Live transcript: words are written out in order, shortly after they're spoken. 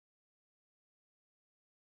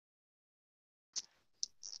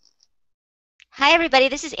Hi, everybody.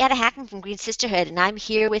 This is Anna Hackman from Green Sisterhood, and I'm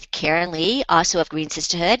here with Karen Lee, also of Green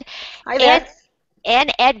Sisterhood, Hi and there.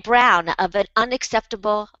 and Ed Brown of An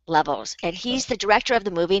Unacceptable Levels. And he's the director of the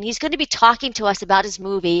movie, and he's going to be talking to us about his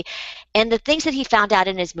movie and the things that he found out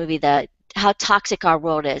in his movie, the how toxic our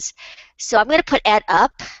world is. So I'm going to put Ed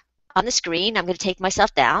up on the screen. I'm going to take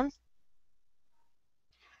myself down.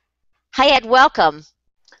 Hi, Ed. Welcome.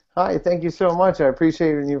 Hi, thank you so much. I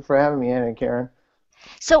appreciate you for having me, Anna and Karen.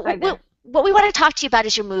 So Hi what, there. what we want to talk to you about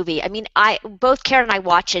is your movie. I mean, I both Karen and I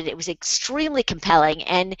watched it. It was extremely compelling,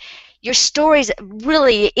 and your story's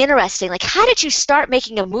really interesting. Like, how did you start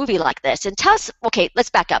making a movie like this? And tell us. Okay,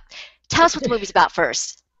 let's back up. Tell us what the movie's about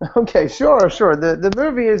first. Okay, sure. The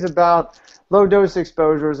movie is about low dose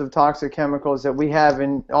exposures of toxic chemicals that we have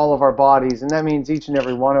in all of our bodies, and that means each and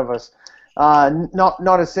every one of us.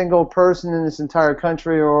 Not a single person in this entire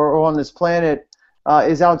country or on this planet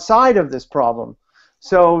is outside of this problem.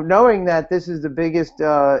 So knowing that this is the biggest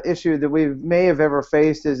issue that we may have ever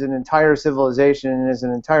faced as an entire civilization and as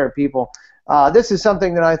an entire people, this is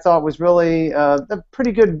something that I thought was really a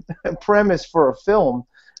pretty good premise for a film.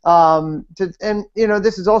 And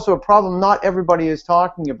this is also a problem not everybody is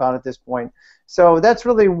talking about at this point. So that's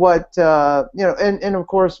really what and of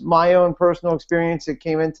course my own personal experience that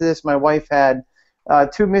came into this. My wife had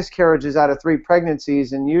two miscarriages out of three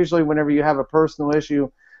pregnancies, and usually whenever you have a personal issue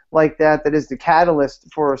like that is the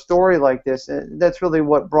catalyst for a story like this. That's really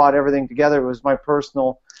what brought everything together. It was my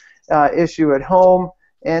personal issue at home.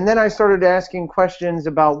 And then I started asking questions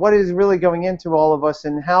about what is really going into all of us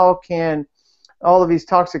and how can all of these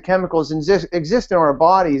toxic chemicals exist in our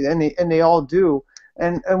bodies, and they all do,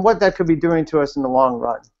 and what that could be doing to us in the long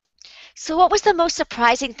run. So, what was the most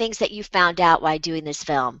surprising things that you found out while doing this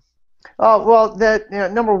film? Well, that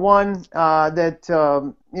number one, that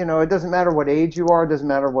it doesn't matter what age you are, it doesn't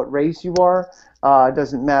matter what race you are, it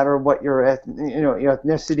doesn't matter what your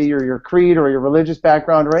ethnicity or your creed or your religious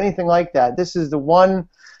background or anything like that. This is the one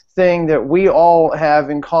thing that we all have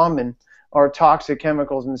in common are toxic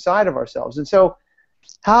chemicals inside of ourselves. And so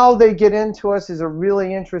how they get into us is a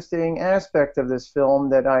really interesting aspect of this film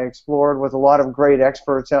that I explored with a lot of great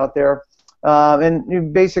experts out there.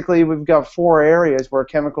 Basically, we've got four areas where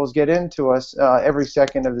chemicals get into us every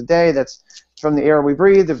second of the day. That's from the air we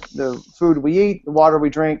breathe, the food we eat, the water we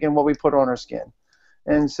drink, and what we put on our skin.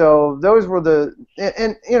 And so those were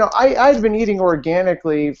I'd been eating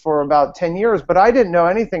organically for about 10 years, but I didn't know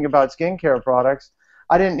anything about skincare products.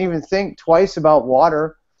 I didn't even think twice about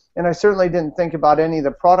water, and I certainly didn't think about any of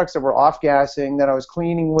the products that were off-gassing that I was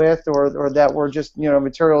cleaning with, or that were just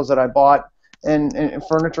materials that I bought and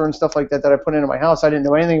furniture and stuff like that I put into my house. I didn't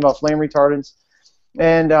know anything about flame retardants,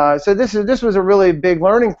 and so this was a really big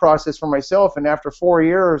learning process for myself. And after 4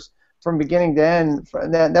 years, from beginning to end,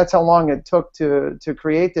 that's how long it took to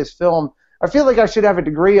create this film. I feel like I should have a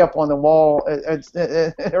degree up on the wall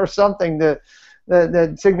or something that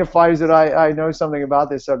signifies that I know something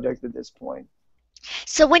about this subject at this point.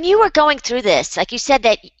 So, when you were going through this, like you said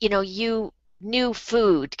that you knew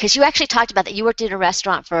food because you actually talked about that you worked in a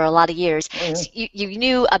restaurant for a lot of years. Oh, yeah. So you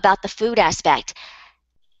knew about the food aspect.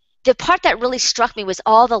 The part that really struck me was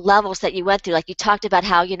all the levels that you went through. Like you talked about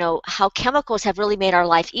how chemicals have really made our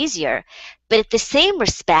life easier, but at the same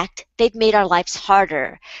respect, they've made our lives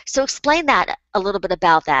harder. So explain that a little bit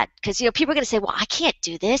about that, because people are going to say, "Well, I can't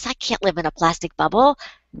do this. I can't live in a plastic bubble."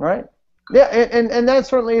 Right. Yeah, and that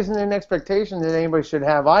certainly isn't an expectation that anybody should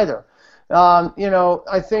have either.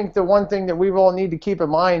 I think the one thing that we all need to keep in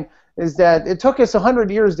mind is that it took us 100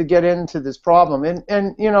 years to get into this problem. And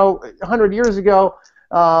 100 years ago,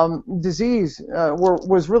 disease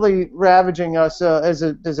was really ravaging us as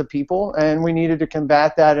a people, and we needed to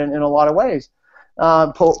combat that in a lot of ways.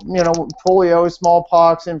 Polio,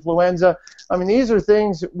 smallpox, influenza. I mean, these are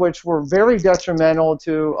things which were very detrimental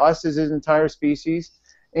to us as an entire species,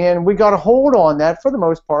 and we got a hold on that for the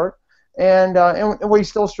most part. And we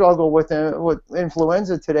still struggle with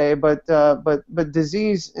influenza today, but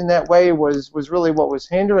disease in that way was really what was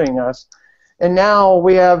hindering us. And now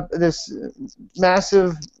we have this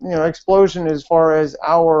massive explosion as far as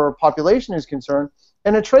our population is concerned,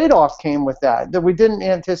 and a trade-off came with that we didn't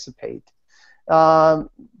anticipate.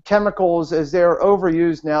 Chemicals, as they're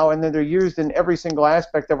overused now, and then they're used in every single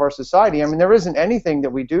aspect of our society. I mean, there isn't anything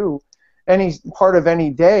that we do, any part of any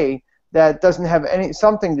day, that doesn't have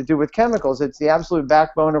something to do with chemicals. It's the absolute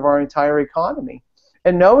backbone of our entire economy.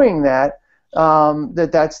 And knowing that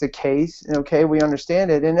that's the case, okay, we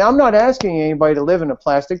understand it. And I'm not asking anybody to live in a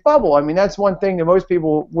plastic bubble. I mean, that's one thing that most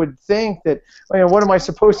people would think that, what am I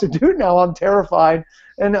supposed to do now? I'm terrified,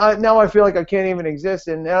 and now I feel like I can't even exist,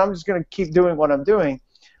 and I'm just going to keep doing what I'm doing.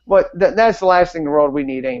 but that's the last thing in the world we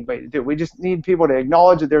need anybody to do. We just need people to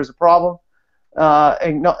acknowledge that there's a problem,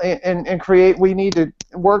 and create. We need to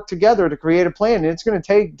work together to create a plan. And it's going to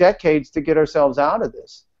take decades to get ourselves out of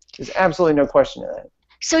this. There's absolutely no question of that.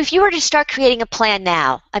 So if you were to start creating a plan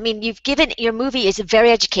now, I mean, your movie is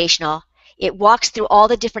very educational. It walks through all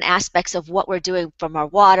the different aspects of what we're doing from our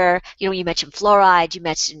water. You mentioned fluoride, you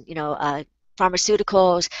mentioned,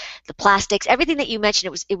 pharmaceuticals, the plastics, everything that you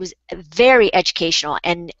mentioned. It was very educational,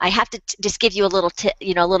 and I have to just give you a little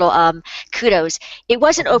kudos. It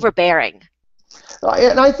wasn't overbearing.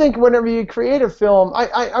 And I think whenever you create a film,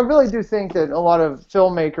 I really do think that a lot of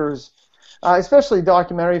filmmakers, especially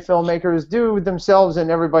documentary filmmakers, do themselves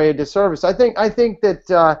and everybody a disservice. I think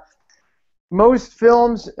that most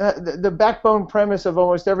films, the backbone premise of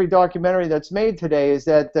almost every documentary that's made today is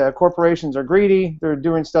that corporations are greedy, they're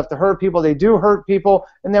doing stuff to hurt people, they do hurt people,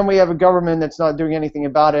 and then we have a government that's not doing anything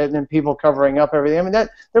about it, and then people covering up everything. I mean, that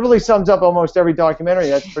really sums up almost every documentary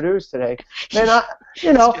that's produced today. And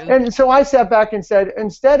and so I sat back and said,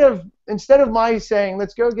 instead of my saying,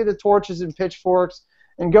 let's go get the torches and pitchforks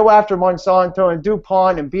and go after Monsanto and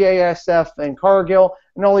DuPont and BASF and Cargill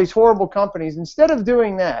and all these horrible companies, instead of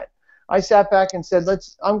doing that, I sat back and said,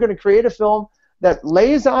 I'm going to create a film that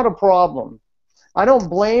lays out a problem. I don't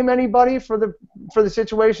blame anybody for the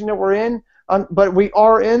situation that we're in, but we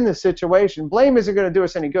are in the situation. Blame isn't going to do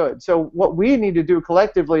us any good. So what we need to do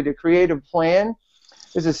collectively to create a plan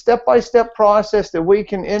is a step-by-step process that we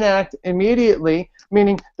can enact immediately,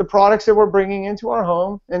 meaning the products that we're bringing into our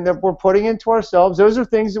home and that we're putting into ourselves, those are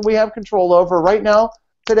things that we have control over right now,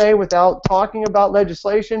 today, without talking about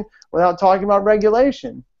legislation, without talking about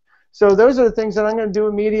regulation. So those are the things that I'm going to do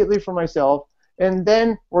immediately for myself, and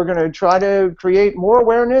then we're going to try to create more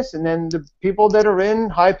awareness, and then the people that are in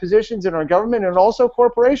high positions in our government and also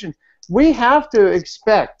corporations, we have to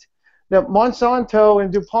expect that Monsanto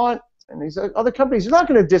and DuPont and these other companies are not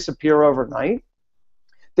going to disappear overnight.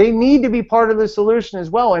 They need to be part of the solution as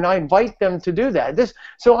well, and I invite them to do that.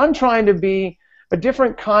 So I'm trying to be a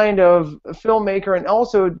different kind of filmmaker and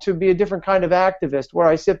also to be a different kind of activist, where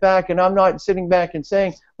I sit back and I'm not sitting back and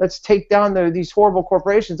saying, let's take down these horrible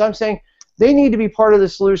corporations. I'm saying they need to be part of the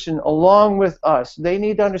solution along with us. They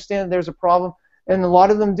need to understand there's a problem, and a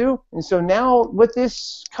lot of them do. And so now with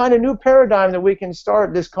this kind of new paradigm that we can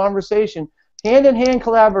start this conversation, hand-in-hand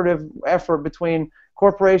collaborative effort between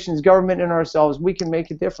corporations, government, and ourselves, we can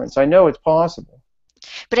make a difference. I know it's possible.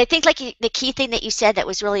 But I think the key thing that you said that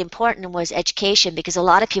was really important was education, because a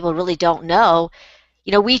lot of people really don't know.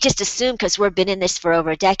 We just assume, because we've been in this for over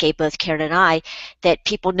a decade, both Karen and I, that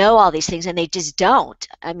people know all these things, and they just don't.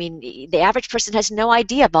 I mean, the average person has no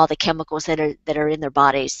idea of all the chemicals that are in their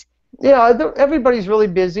bodies. Yeah, everybody's really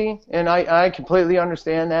busy, and I completely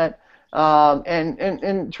understand that.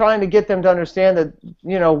 And trying to get them to understand that,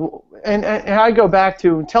 and I go back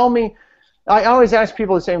to, I always ask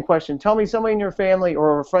people the same question. Tell me somebody in your family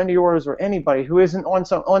or a friend of yours or anybody who isn't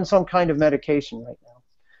on some kind of medication right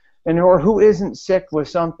now, or who isn't sick with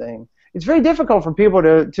something. It's very difficult for people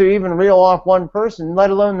to even reel off one person, let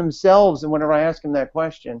alone themselves, and whenever I ask them that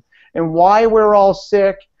question. And why we're all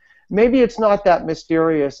sick, maybe it's not that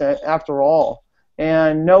mysterious after all.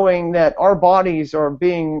 And knowing that our bodies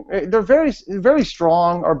they're very, very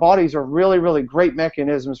strong. Our bodies are really, really great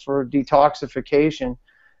mechanisms for detoxification.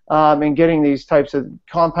 And getting these types of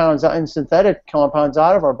compounds and synthetic compounds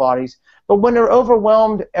out of our bodies. But when they're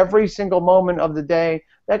overwhelmed every single moment of the day,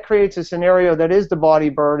 that creates a scenario that is the body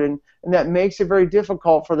burden, and that makes it very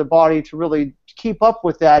difficult for the body to really keep up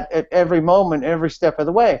with that at every moment, every step of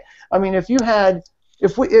the way. I mean,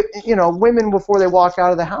 women before they walk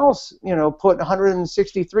out of the house, put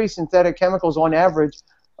 163 synthetic chemicals on average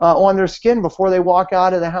on their skin before they walk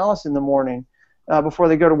out of the house in the morning. Before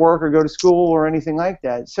they go to work or go to school or anything like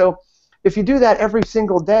that. So if you do that every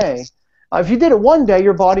single day, if you did it one day,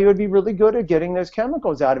 your body would be really good at getting those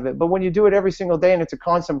chemicals out of it. But when you do it every single day and it's a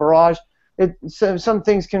constant barrage, some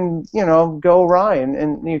things can go awry,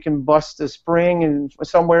 and you can bust a spring and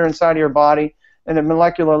somewhere inside of your body at a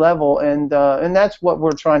molecular level, and that's what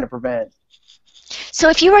we're trying to prevent. So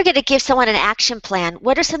if you were going to give someone an action plan,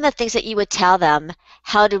 what are some of the things that you would tell them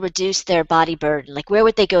how to reduce their body burden? Like, where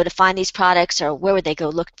would they go to find these products, or where would they go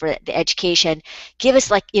look for the education? Give us,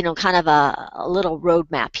 kind of a little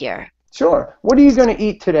roadmap here. Sure. What are you going to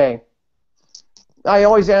eat today? I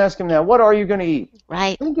always ask them that. What are you going to eat?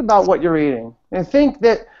 Right. Think about what you're eating, and think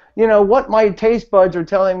that, what my taste buds are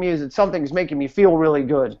telling me is that something's making me feel really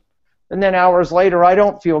good. And then hours later, I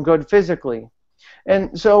don't feel good physically.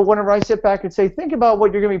 And so whenever I sit back and say, think about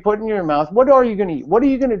what you're going to be putting in your mouth, what are you going to eat? What are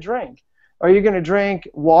you going to drink? Are you going to drink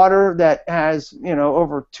water that has,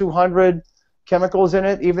 over 200 chemicals in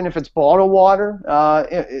it, even if it's bottled water.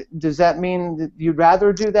 Does that mean that you'd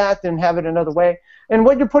rather do that than have it another way? And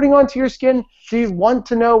what you're putting onto your skin, do you want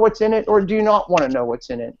to know what's in it, or do you not want to know what's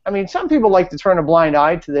in it? I mean, some people like to turn a blind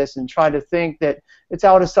eye to this and try to think that it's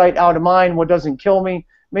out of sight, out of mind. What doesn't kill me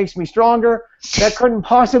makes me stronger. That couldn't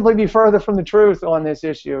possibly be further from the truth on this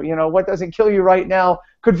issue. You know, what doesn't kill you right now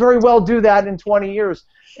could very well do that in 20 years.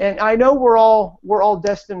 And I know we're all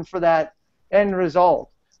destined for that end result.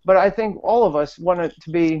 But I think all of us want it to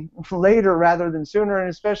be later rather than sooner, and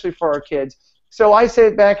especially for our kids. So I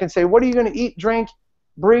sit back and say, what are you going to eat, drink,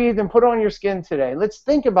 breathe, and put on your skin today? Let's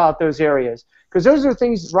think about those areas, because those are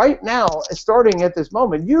things right now, starting at this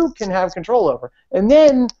moment, you can have control over. And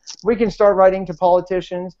then we can start writing to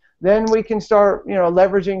politicians. Then we can start, you know,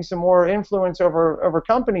 leveraging some more influence over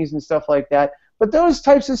companies and stuff like that. But those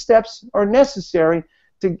types of steps are necessary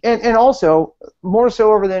to, and also, more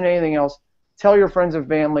so over than anything else, tell your friends and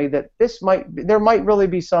family that there might really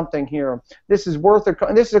be something here. This is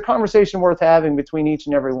a conversation worth having between each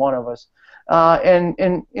and every one of us. And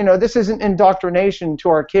you know, this isn't indoctrination to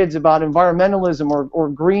our kids about environmentalism or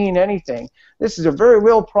green anything. This is a very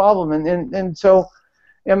real problem, and so,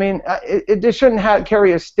 I mean, it shouldn't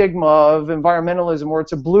carry a stigma of environmentalism where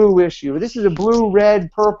it's a blue issue. This is a blue,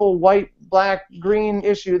 red, purple, white, black, green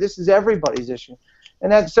issue. This is everybody's issue.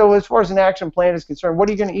 And so as far as an action plan is concerned, what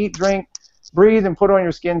are you going to eat, drink, breathe, and put on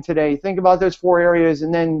your skin today? Think about those 4 areas,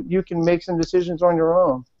 and then you can make some decisions on your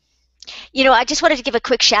own. You know, I just wanted to give a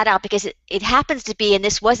quick shout out because it happens to be, and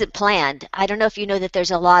this wasn't planned. I don't know if you know that there's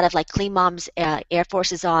a lot of like Clean Moms Air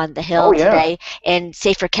Forces on the Hill today, and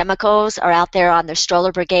Safer Chemicals are out there on their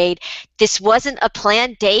stroller brigade. This wasn't a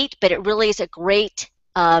planned date, but it really is a great,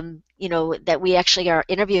 you know, that we actually are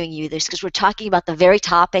interviewing you this, because we're talking about the very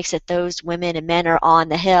topics that those women and men are on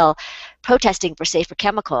the Hill protesting for safer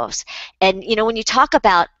chemicals. And, you know, when you talk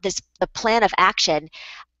about the plan of action,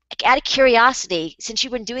 out of curiosity, since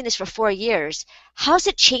you've been doing this for 4 years, how's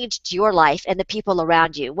it changed your life and the people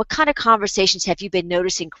around you? What kind of conversations have you been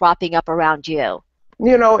noticing cropping up around you?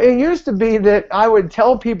 You know, it used to be that I would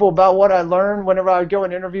tell people about what I learned whenever I would go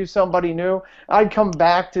and interview somebody new. I'd come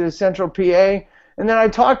back to Central PA, and then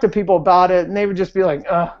I'd talk to people about it, and they would just be like,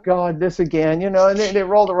 oh, God, this again, you know, and they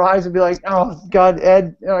roll their eyes and be like, oh, God,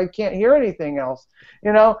 Ed, you know, I can't hear anything else,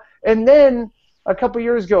 you know. And then a couple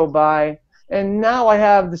years go by, and now I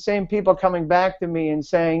have the same people coming back to me and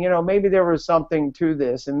saying, you know, maybe there was something to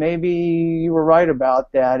this, and maybe you were right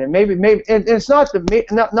about that, and maybe and it's not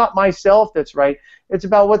not myself that's right. It's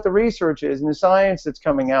about what the research is and the science that's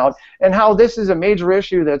coming out, and how this is a major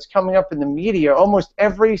issue that's coming up in the media almost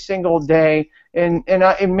every single day in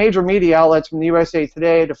major media outlets, from the USA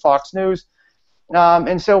Today to Fox News.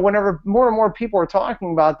 And so whenever more and more people are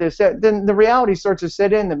talking about this, then the reality starts to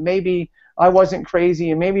set in that maybe I wasn't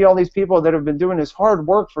crazy, and maybe all these people that have been doing this hard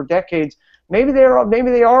work for decades, maybe they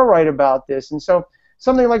are right about this. And so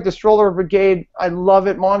something like the Stroller Brigade, I love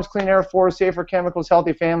it. Moms Clean Air Force, Safer Chemicals,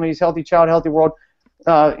 Healthy Families, Healthy Child, Healthy World,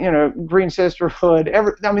 you know, Green Sisterhood.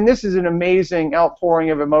 I mean, this is an amazing outpouring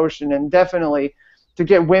of emotion, and definitely to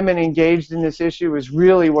get women engaged in this issue is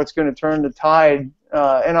really what's going to turn the tide.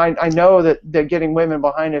 And I know that getting women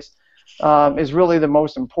behind us is really the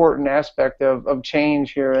most important aspect of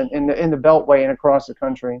change here in the Beltway and across the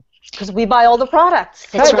country. Because we buy all the products.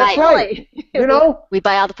 That's right. You know, we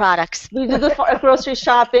buy all the products. We do the grocery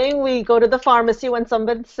shopping. We go to the pharmacy when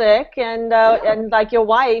someone's sick, and like your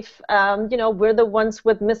wife, you know, we're the ones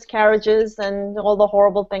with miscarriages and all the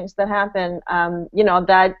horrible things that happen. You know,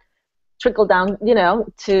 that trickle down, you know,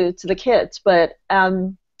 to the kids. But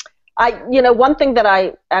you know, one thing that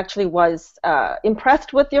I actually was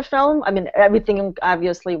impressed with your film, I mean, everything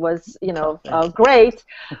obviously was, you know, great,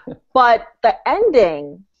 but the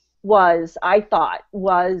ending was, I thought,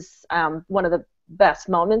 was one of the best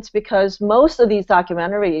moments, because most of these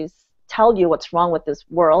documentaries tell you what's wrong with this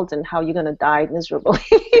world and how you're going to die miserably.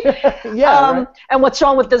 Right. And what's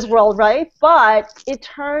wrong with this world, right? But it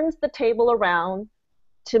turns the table around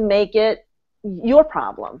to make it your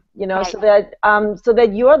problem, you know, right. so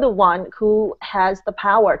that you're the one who has the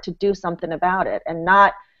power to do something about it, and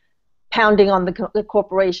not pounding on the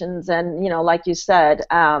corporations and, you know, like you said,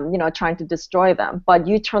 you know, trying to destroy them. But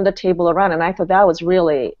you turn the table around, and I thought that was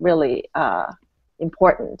really, really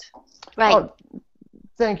important. Right. Oh,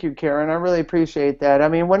 thank you, Karen. I really appreciate that. I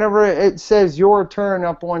mean, whenever it says your turn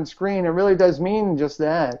up on screen, it really does mean just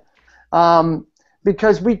that.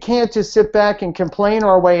 Because we can't just sit back and complain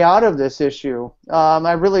our way out of this issue.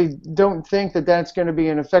 I really don't think that that's going to be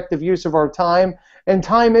an effective use of our time, and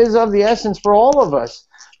time is of the essence for all of us.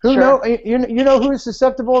 You know who's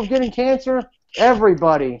susceptible of getting cancer?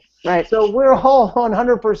 Everybody. Right. So we're all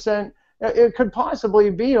 100% it could possibly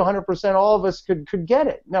be 100% all of us could get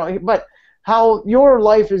it. No, but how your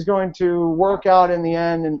life is going to work out in the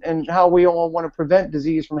end, and how we all want to prevent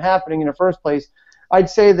disease from happening in the first place, I'd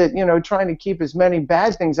say that, you know, trying to keep as many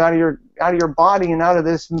bad things out of your body and out of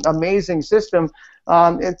this amazing system,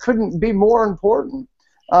 it couldn't be more important.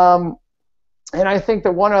 And I think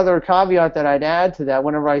that one other caveat that I'd add to that,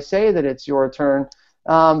 whenever I say that it's your turn,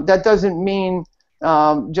 that doesn't mean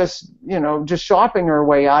just shopping our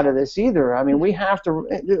way out of this either. I mean, we have to.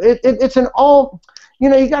 It's an all. You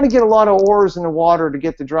know, you got to get a lot of oars in the water to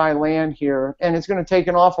get the dry land here, and it's going to take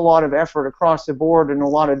an awful lot of effort across the board in a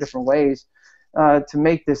lot of different ways to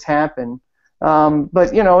make this happen.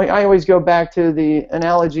 But you know, I always go back to the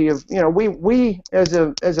analogy of, you know, we as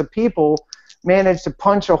a people managed to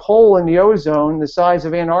punch a hole in the ozone the size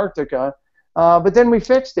of Antarctica, but then we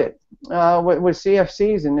fixed it with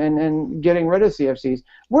CFCs and getting rid of CFCs.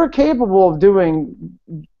 We're capable of doing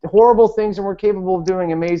horrible things, and we're capable of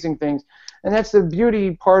doing amazing things. And that's the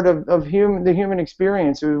beauty part of the human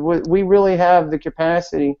experience. We really have the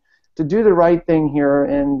capacity to do the right thing here,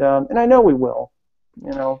 and I know we will.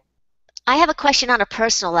 You know. I have a question on a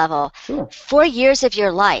personal level. Sure. 4 years of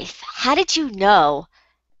your life, how did you know,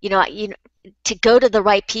 to go to the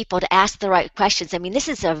right people, to ask the right questions? I mean, this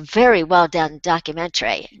is a very well done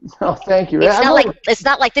documentary. Oh, thank you. It's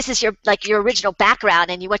not like this is your original background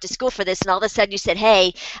and you went to school for this and all of a sudden you said,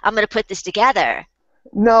 "Hey, I'm going to put this together."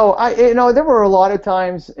 No, there were a lot of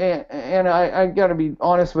times, and I got to be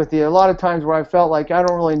honest with you, a lot of times where I felt like I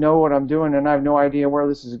don't really know what I'm doing and I have no idea where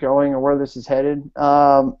this is going or where this is headed.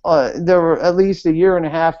 There were at least a year and a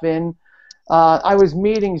half in. I was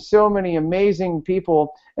meeting so many amazing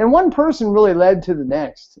people, and one person really led to the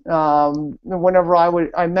next. Whenever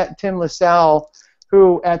I met Tim LaSalle,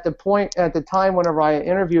 who at the time whenever I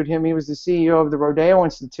interviewed him, he was the CEO of the Rodeo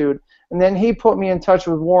Institute, and then he put me in touch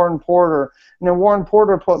with Warren Porter, and then Warren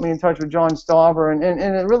Porter put me in touch with John Stauber, and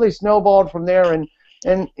it really snowballed from there.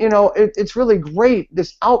 And you know, it's really great,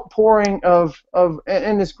 this outpouring of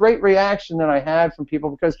and this great reaction that I had from people,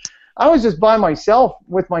 because I was just by myself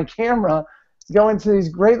with my camera going to these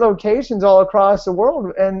great locations all across the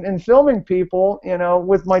world and filming people, you know,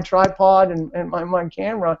 with my tripod and my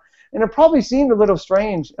camera. And it probably seemed a little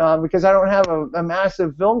strange because I don't have a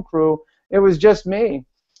massive film crew. It was just me.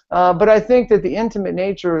 But I think that the intimate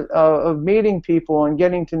nature of meeting people and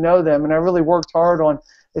getting to know them, and I really worked hard on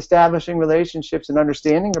establishing relationships and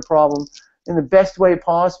understanding the problem in the best way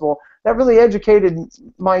possible, that really educated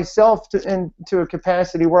myself into a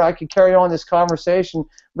capacity where I could carry on this conversation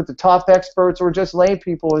with the top experts or just lay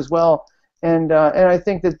people as well. And I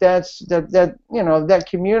think that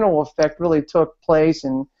communal effect really took place,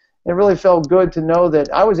 and it really felt good to know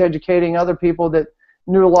that I was educating other people that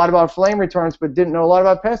knew a lot about flame retardants but didn't know a lot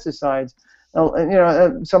about pesticides.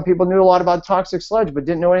 Some people knew a lot about toxic sludge but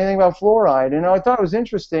didn't know anything about fluoride. And I thought it was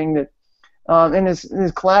interesting that in this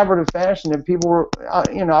collaborative fashion that people were,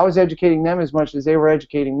 I was educating them as much as they were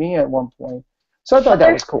educating me at one point. So I thought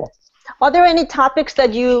that was cool. Are there any topics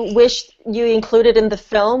that you wished you included in the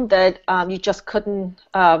film that you just couldn't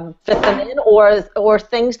fit them in, or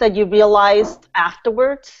things that you realized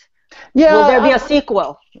afterwards? Yeah. Will there be a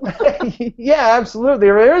sequel? Yeah, absolutely.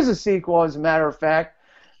 There is a sequel, as a matter of fact.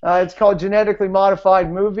 It's called Genetically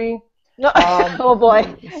Modified Movie. No. Oh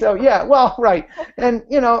boy. So yeah, well, right, and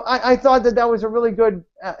I thought that was a really good.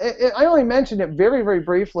 I only mentioned it very, very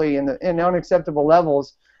briefly in Unacceptable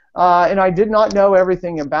Levels, and I did not know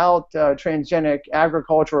everything about transgenic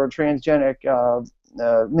agriculture or transgenic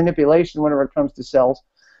manipulation whenever it comes to cells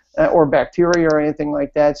or bacteria or anything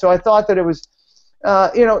like that. So I thought that it was.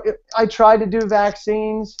 I tried to do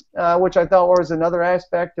vaccines, which I thought was another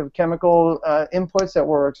aspect of chemical inputs that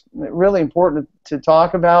were really important to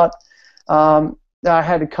talk about. I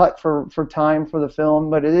had to cut for time for the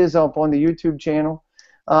film, but it is up on the YouTube channel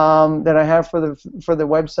that I have for the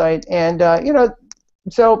website. And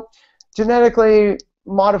so genetically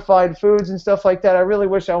modified foods and stuff like that, I really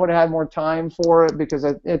wish I would have had more time for it because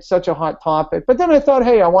it's such a hot topic. But then I thought,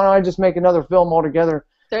 hey, why don't I just make another film altogether?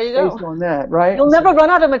 There you go. Based on that, right? You'll never run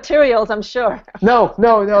out of materials, I'm sure. No.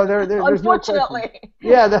 There's Unfortunately. No question.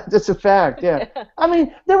 Yeah, that's a fact. Yeah. I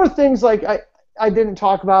mean, there were things like I didn't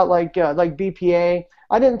talk about like BPA.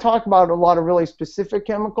 I didn't talk about a lot of really specific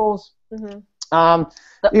chemicals. Mm-hmm.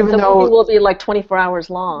 Even though movie will be like 24 hours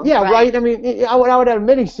long. Yeah, right. I mean, I would have a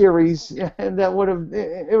mini series, and that would have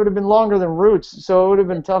been longer than Roots, so it would have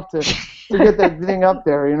been tough to get that thing up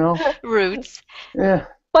there, Roots. Yeah.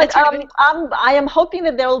 But I am hoping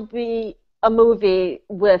that there will be a movie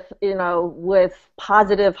with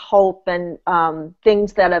positive hope and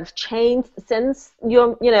things that have changed since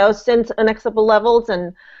since Unacceptable Levels,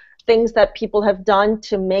 and things that people have done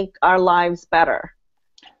to make our lives better,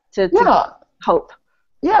 to Yeah. hope.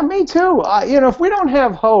 Yeah, me too. If we don't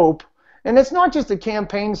have hope, and it's not just a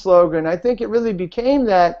campaign slogan, I think it really became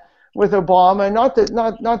that with Obama. Not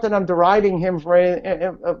that I'm deriding him for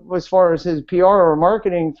as far as his PR or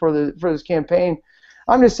marketing for his campaign.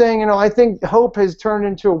 I'm just saying, I think hope has turned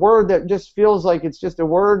into a word that just feels like it's just a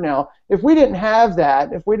word now. If we didn't have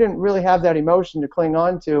that, if we didn't really have that emotion to cling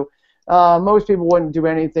on to, most people wouldn't do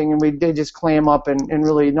anything, and they just clam up and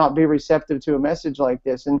really not be receptive to a message like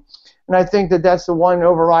this. And I think that that's the one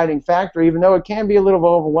overriding factor, even though it can be a little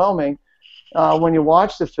overwhelming when you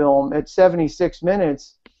watch the film at 76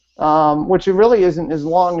 minutes, which it really isn't as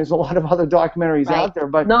long as a lot of other documentaries out there.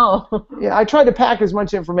 But no. Yeah, I tried to pack as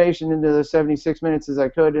much information into the 76 minutes as I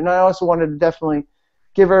could, and I also wanted to definitely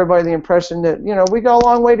give everybody the impression that we got a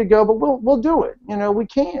long way to go, but we'll do it. We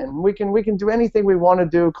can do anything we want to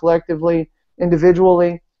do collectively,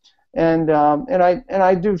 individually, and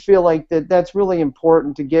I do feel like that's really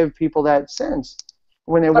important to give people that sense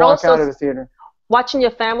when they walk out of the theater. Watching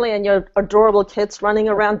your family and your adorable kids running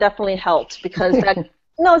around definitely helped, because that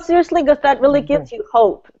no, seriously, because that really gives you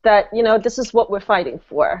hope that this is what we're fighting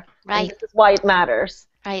for. Right. And this is why it matters.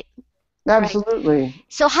 Right. Absolutely. Right.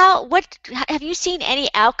 So what have you seen any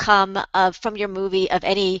outcome from your movie of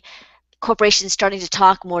any corporations starting to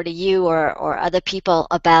talk more to you or other people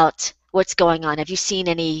about what's going on? Have you seen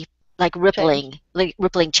any rippling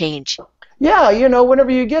change? Yeah,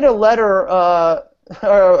 whenever you get a letter,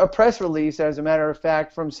 a press release, as a matter of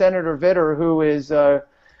fact, from Senator Vitter, who is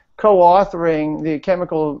co-authoring the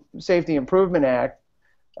Chemical Safety Improvement Act,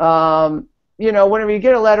 whenever you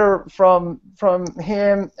get a letter from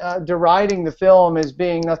him deriding the film as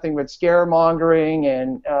being nothing but scaremongering,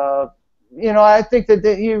 and I think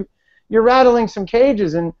that you're rattling some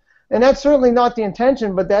cages, and that's certainly not the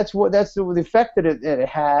intention, but that's the effect that it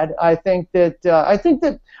had. I think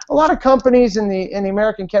that a lot of companies in the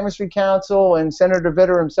American Chemistry Council and Senator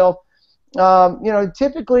Vitter himself,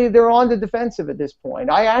 typically they're on the defensive at this point.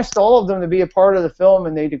 I asked all of them to be a part of the film,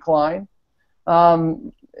 and they declined.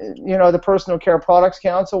 The Personal Care Products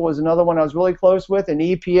Council was another one I was really close with, and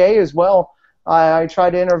EPA as well. I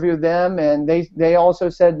tried to interview them, and they also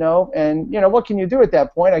said no. And what can you do at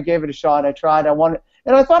that point? I gave it a shot. I tried.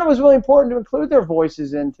 And I thought it was really important to include their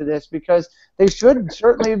voices into this, because they should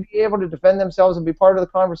certainly be able to defend themselves and be part of the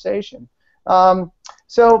conversation.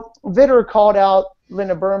 So Vitter called out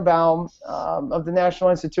Linda Birnbaum of the National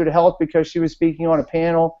Institute of Health because she was speaking on a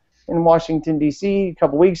panel in Washington, D.C. a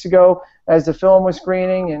couple weeks ago as the film was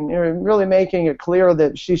screening, and really making it clear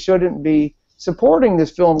that she shouldn't be supporting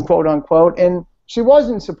this film, quote unquote. And she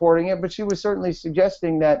wasn't supporting it, but she was certainly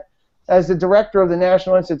suggesting that as the director of the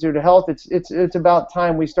National Institute of Health, it's about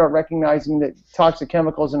time we start recognizing that toxic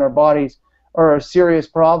chemicals in our bodies are a serious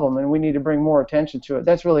problem, and we need to bring more attention to it.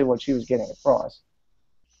 That's really what she was getting across.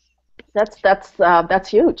 That's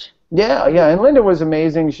huge. Yeah, and Linda was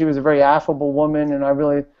amazing. She was a very affable woman, and I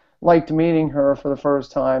really liked meeting her for the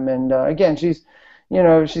first time. And again, she's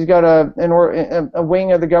got a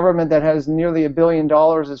wing of the government that has nearly $1 billion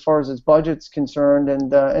as far as its budget's concerned,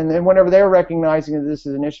 and whenever they're recognizing that this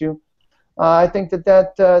is an issue, I think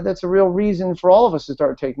that's a real reason for all of us to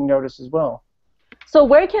start taking notice as well. So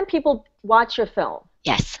where can people watch your film?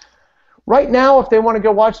 Yes. Right now, if they want to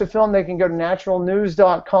go watch the film, they can go to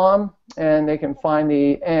naturalnews.com, and they can find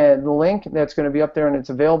the link that's going to be up there, and it's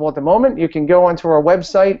available at the moment. You can go onto our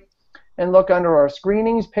website and look under our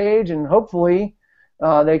screenings page, and hopefully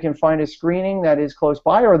they can find a screening that is close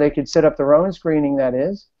by, or they could set up their own screening, that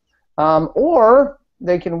is. Or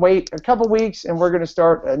they can wait a couple weeks, and we're going to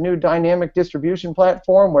start a new dynamic distribution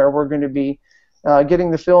platform where we're going to be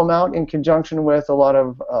getting the film out in conjunction with a lot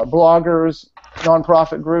of bloggers,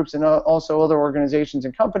 nonprofit groups, and also other organizations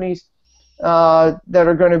and companies that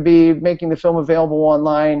are going to be making the film available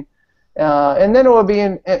online. And then it will be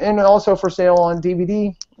and also for sale on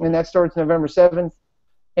DVD, and that starts November 7th.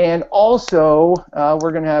 And also,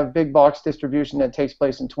 we're going to have big box distribution that takes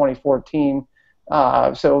place in 2014.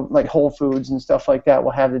 So like Whole Foods and stuff like that will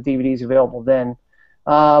have the DVDs available then.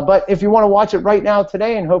 But if you want to watch it right now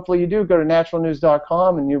today, and hopefully you do, go to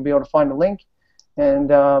naturalnews.com, and you'll be able to find a link, and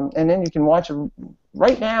then you can watch it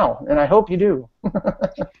right now, and I hope you do.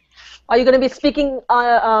 Are you going to be speaking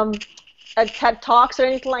at TED Talks or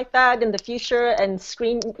anything like that in the future, and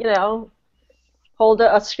hold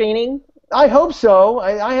a screening? I hope so.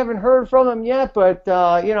 I haven't heard from him yet, but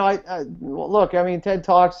look, I mean, TED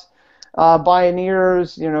Talks,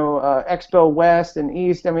 Bioneers, Expo West and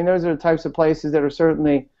East. I mean, those are the types of places that are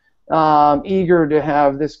certainly eager to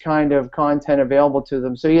have this kind of content available to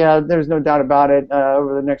them. So yeah, there's no doubt about it.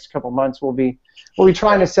 Over the next couple months, we'll be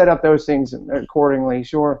trying to set up those things accordingly.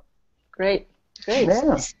 Sure. Great. Great.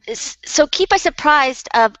 Yeah. So keep us apprised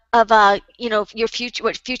of you know, your future,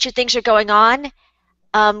 what future things are going on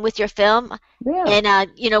with your film. Yeah.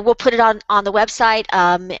 And you know, we'll put it on the website,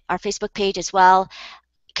 our Facebook page as well,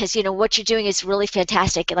 because you know what you're doing is really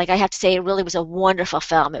fantastic. Like I have to say, it really was a wonderful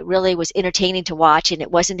film. It really was entertaining to watch, and it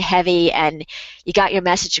wasn't heavy, and you got your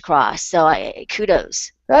message across. So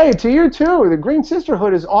kudos. Hey, to you too. The Green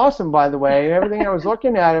Sisterhood is awesome, by the way. Everything I was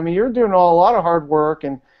looking at, I mean, you're doing a lot of hard work,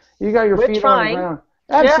 and you got your feet on the ground.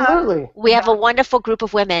 Absolutely. We have a wonderful group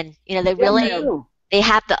of women. You know, they really they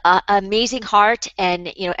have the amazing heart,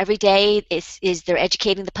 and you know, every day is they're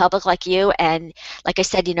educating the public like you. And like I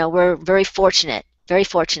said, you know, we're very fortunate. Very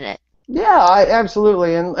fortunate. Yeah,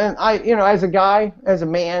 absolutely. And I, you know, as a guy, as a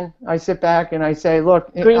man, I sit back and I say,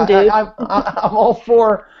 look, green dude. I'm all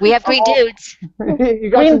for. We have green dudes. You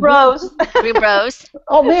got green bros. Green bros.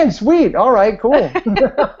 Oh man, sweet. All right, cool.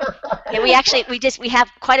 Yeah, we have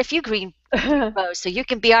quite a few green bros, so you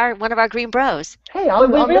can be one of our green bros. Hey,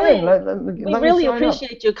 I'm in. We really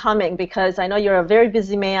appreciate you coming, because I know you're a very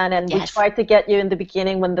busy man, and we tried to get you in the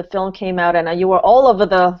beginning when the film came out, and you were all over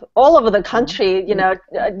the country, you know,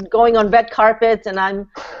 going on red carpets, and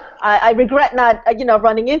I regret not, you know,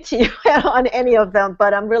 running into you on any of them,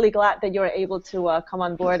 but I'm really glad that you were able to come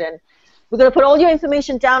on board. And we're going to put all your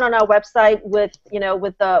information down on our website with, you know,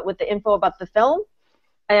 with the info about the film.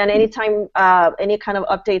 And anytime any kind of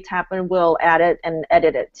updates happen, we'll add it and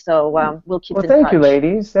edit it. So we'll keep in touch. Well, thank you,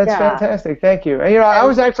 ladies. That's fantastic. Thank you. And, you know, I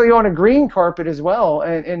was actually on a green carpet as well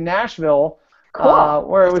in Nashville,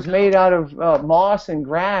 where it was made out of moss and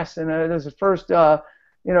grass, and it was the first,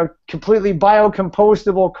 you know, completely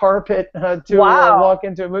biocompostable carpet to walk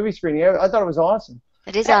into a movie screening. I thought it was awesome.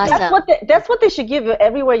 It is awesome. That's what they should give you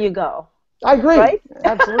everywhere you go. I agree. Right?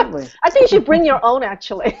 Absolutely. I think you should bring your own,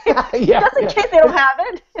 actually. Just in case they don't have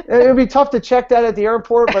it. It would be tough to check that at the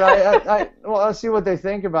airport, but I'll see what they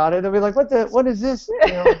think about it. They'll be like, what is this?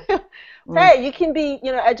 You know? Hey, you can be,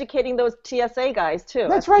 you know, educating those TSA guys too.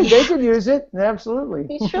 That's right. They could use it. Absolutely.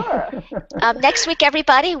 Be sure. Next week,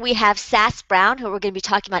 everybody, we have Sass Brown, who we're going to be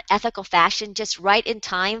talking about ethical fashion, just right in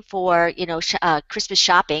time for, you know, Christmas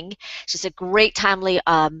shopping. It's just a great, timely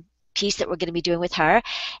piece that we're going to be doing with her.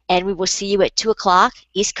 And we will see you at 2 o'clock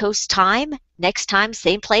East Coast time next time,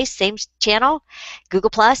 same place, same channel, Google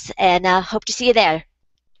Plus, and hope to see you there.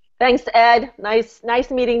 Thanks, Ed. Nice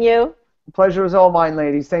meeting you. The pleasure is all mine,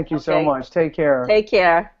 ladies. Thank you so much. Take care. Take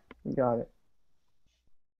care. You got it.